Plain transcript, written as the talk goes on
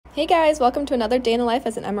Hey guys, welcome to another day in the life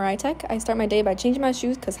as an MRI tech. I start my day by changing my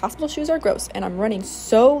shoes because hospital shoes are gross and I'm running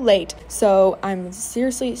so late. So I'm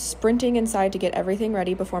seriously sprinting inside to get everything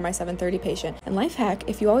ready before my 7:30 patient. And life hack,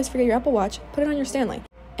 if you always forget your Apple Watch, put it on your Stanley.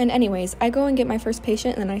 And anyways, I go and get my first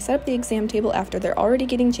patient and then I set up the exam table after they're already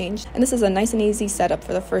getting changed. And this is a nice and easy setup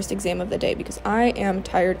for the first exam of the day because I am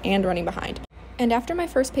tired and running behind. And after my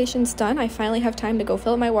first patient's done, I finally have time to go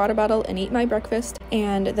fill up my water bottle and eat my breakfast.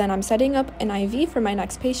 And then I'm setting up an IV for my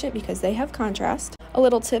next patient because they have contrast. A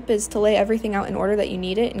little tip is to lay everything out in order that you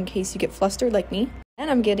need it in case you get flustered like me. And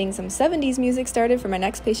I'm getting some 70s music started for my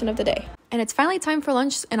next patient of the day. And it's finally time for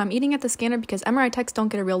lunch and I'm eating at the scanner because MRI techs don't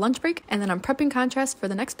get a real lunch break. And then I'm prepping contrast for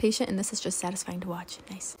the next patient and this is just satisfying to watch.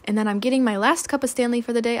 Nice. And then I'm getting my last cup of Stanley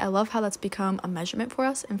for the day. I love how that's become a measurement for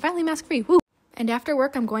us. And finally mask free. Woo! And after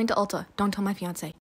work, I'm going to Ulta. Don't tell my fiance.